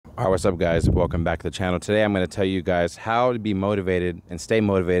Alright, what's up guys? Welcome back to the channel. Today I'm going to tell you guys how to be motivated and stay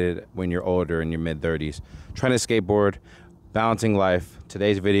motivated when you're older, in your mid-30s. Trying to skateboard, balancing life.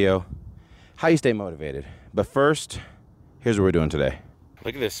 Today's video, how you stay motivated. But first, here's what we're doing today.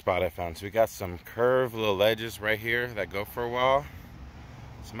 Look at this spot I found. So we got some curved little ledges right here that go for a while.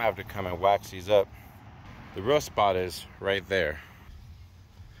 So I'm going to have to come and wax these up. The real spot is right there.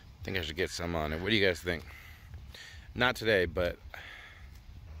 I think I should get some on it. What do you guys think? Not today, but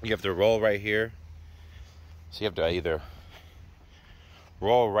you have to roll right here. So you have to either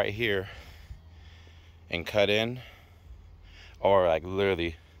roll right here and cut in, or like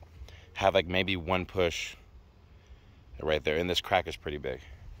literally have like maybe one push right there. And this crack is pretty big.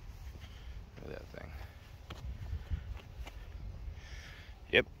 Look at that thing.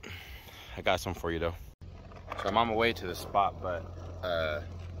 Yep, I got some for you though. So I'm on my way to the spot, but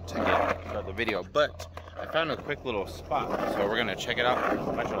to start the video, but I found a quick little spot, so we're gonna check it out.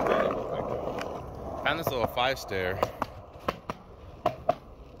 I'm actually gonna go real quick. Found this little 5-stair.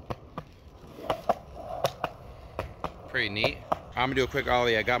 Pretty neat. I'm gonna do a quick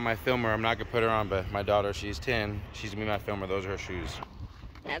ollie. I got my filmer. I'm not gonna put her on, but my daughter, she's 10. She's gonna be my filmer. Those are her shoes.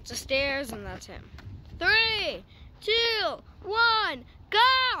 That's the stairs, and that's him. 3, 2, 1,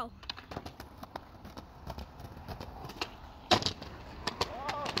 go!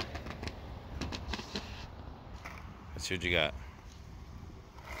 Let's see what you got.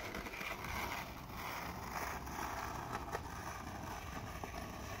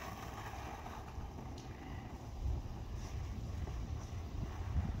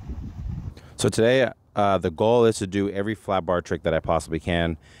 So today, the goal is to do every flat bar trick that I possibly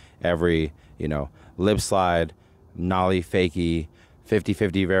can. Every, lip slide, nollie fakie,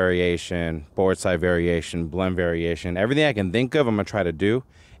 50-50 variation, board side variation, blend variation. Everything I can think of, I'm gonna try to do.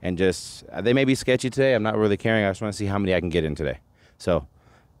 And just, they may be sketchy today. I'm not really caring. I just want to see how many I can get in today. So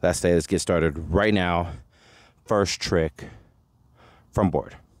let's get started right now. First trick from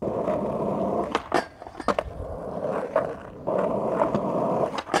board.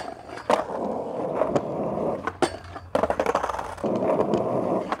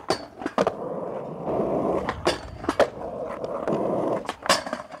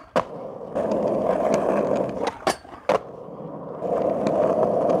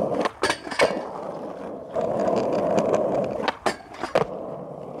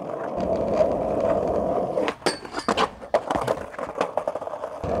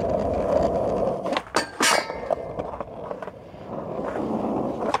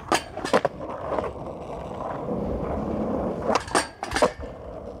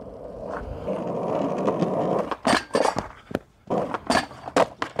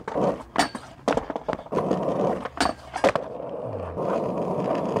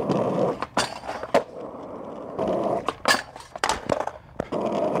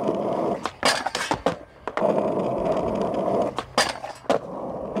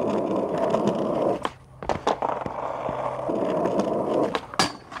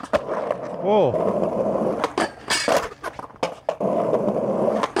 Whoa.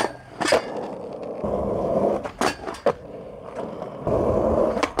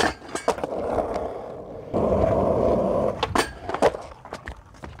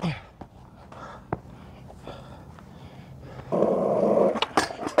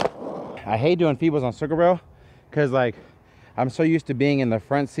 I hate doing feebles on circle rail because I'm so used to being in the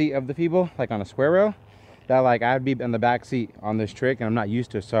front seat of the feeble, like on a square rail, that I'd be in the back seat on this trick and I'm not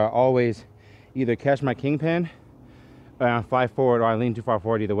used to it. So I always either catch my kingpin or I fly forward, or I lean too far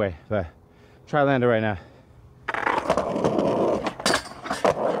forward, either way. But try land it right now.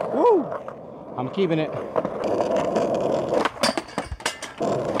 Woo! I'm keeping it.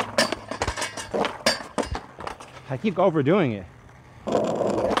 I keep overdoing it.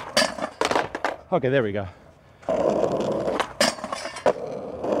 Okay, there we go.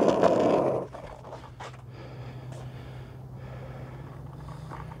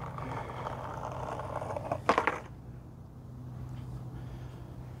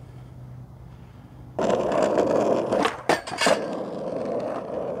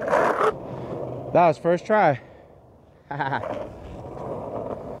 That was first try. All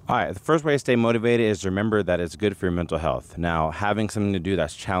right, the first way to stay motivated is to remember that it's good for your mental health. Now, having something to do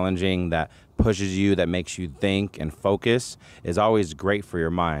that's challenging, that pushes you, that makes you think and focus is always great for your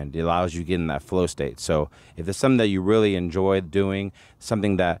mind. It allows you to get in that flow state. So if it's something that you really enjoy doing,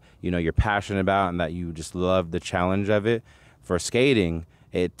 something that you're passionate about and that you just love the challenge of it, for skating,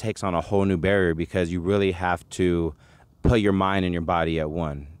 it takes on a whole new barrier because you really have to put your mind and your body at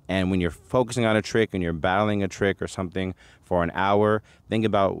one. And when you're focusing on a trick and you're battling a trick or something for an hour, think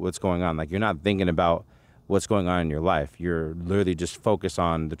about what's going on. Like, you're not thinking about what's going on in your life. You're literally just focused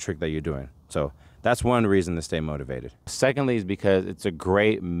on the trick that you're doing. So that's one reason to stay motivated. Secondly is because it's a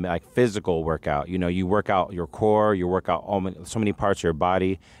great like physical workout. You know, you work out your core, you work out so many parts of your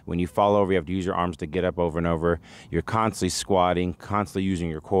body. When you fall over, you have to use your arms to get up over and over. You're constantly squatting, constantly using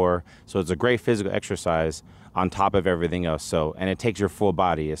your core. So it's a great physical exercise on top of everything else. So, and it takes your full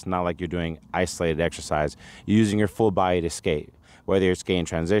body. It's not like you're doing isolated exercise. You're using your full body to skate. Whether you're skating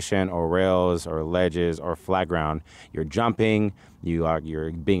transition or rails or ledges or flat ground, you're jumping,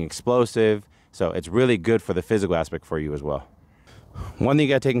 you're being explosive. So it's really good for the physical aspect for you as well. One thing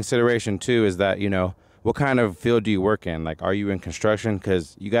you got to take into consideration too is that, you know, what kind of field do you work in? Like, are you in construction?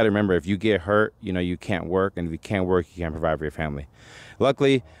 Because you got to remember, if you get hurt, you know, you can't work. And if you can't work, you can't provide for your family.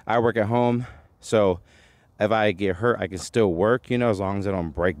 Luckily, I work at home. So if I get hurt, I can still work, you know, as long as I don't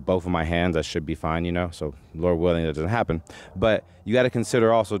break both of my hands, I should be fine, you know. So Lord willing, that doesn't happen. But you got to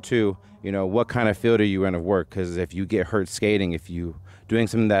consider also too, you know, what kind of field are you in of work? Because if you get hurt skating, if you doing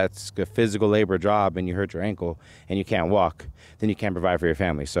something that's a physical labor job and you hurt your ankle and you can't walk, then you can't provide for your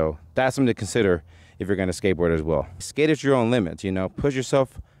family. So that's something to consider if you're going to skateboard as well. Skate at your own limits, you know, push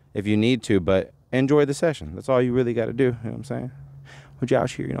yourself if you need to, but enjoy the session. That's all you really got to do. You know what I'm saying? We're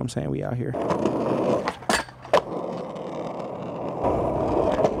out here, you know what I'm saying? We out here.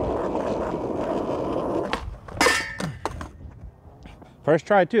 First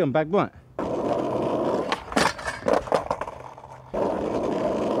try too, I'm back blunt.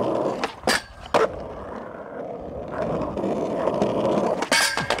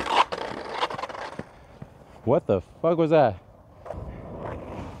 What the fuck was that?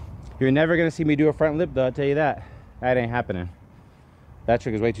 You're never gonna see me do a front lip though, I'll tell you that. That ain't happening. That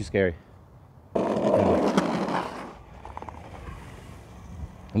trick is way too scary. A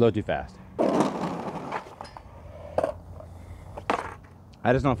little too fast.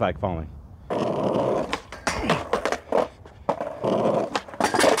 I just don't feel like falling.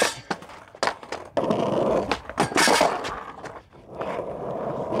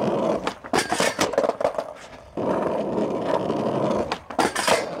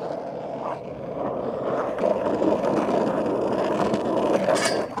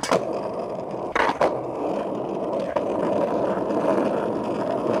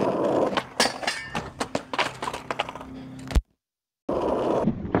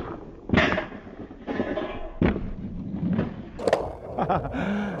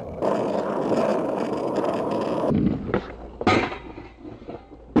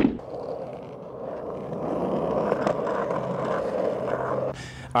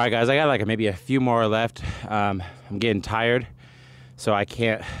 All right, guys, I got like maybe a few more left. I'm getting tired, so I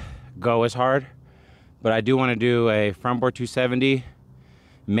can't go as hard. But I do want to do a front board 270,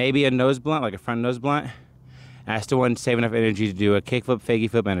 maybe a nose blunt, like a front nose blunt. And I still want to save enough energy to do a kickflip,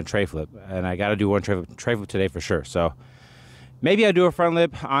 fakie flip, and a tray flip. And I got to do one tray flip today for sure. So maybe I do a front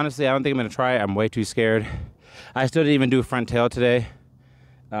lip. Honestly, I don't think I'm going to try it. I'm way too scared. I still didn't even do a front tail today.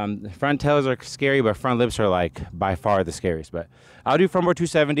 Front tails are scary, but front lips are like by far the scariest. But I'll do front board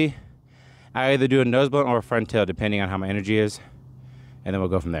 270. I either do a nose blunt or a front tail, depending on how my energy is, and then we'll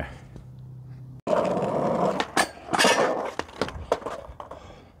go from there.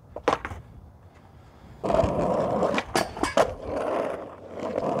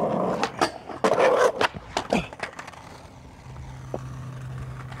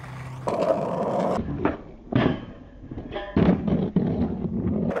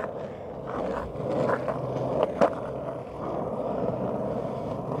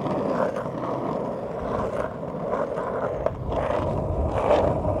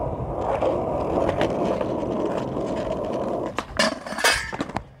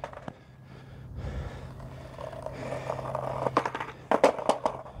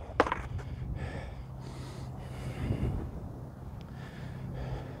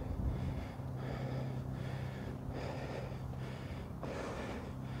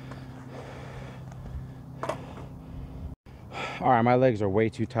 All right, my legs are way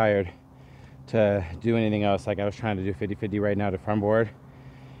too tired to do anything else. Like I was trying to do 50-50 right now to front board.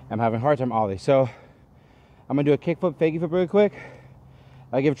 I'm having a hard time ollie. So I'm gonna do a kickflip, fakie flip really quick.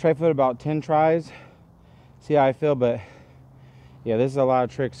 I give tray flip about 10 tries, see how I feel. But yeah, this is a lot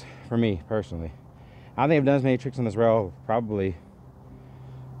of tricks for me personally. I don't think I've done as many tricks on this rail probably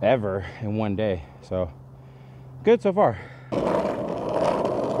ever in one day. So good so far.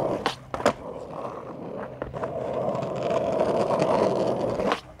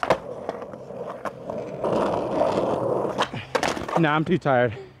 No, I'm too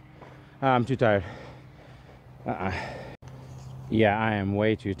tired. I'm too tired. Yeah, I am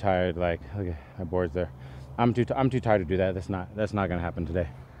way too tired. Like, look at my board's there. I'm too tired to do that. That's not gonna happen today.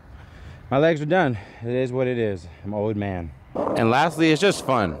 my legs are done. It is what it is. I'm an old man. And lastly, it's just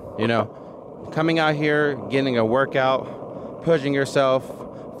fun, you know, coming out here, getting a workout, pushing yourself,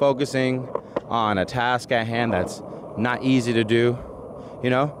 focusing on a task at hand that's not easy to do. You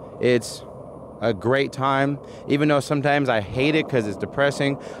know, it's a great time, even though sometimes I hate it because it's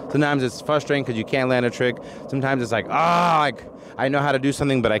depressing. Sometimes it's frustrating because you can't land a trick. Sometimes it's like, like I know how to do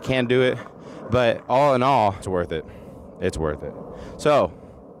something, but I can't do it. But all in all, it's worth it. It's worth it. So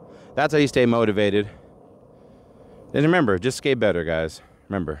that's how you stay motivated. And remember, just skate better, guys.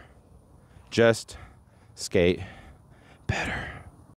 Remember, just skate better.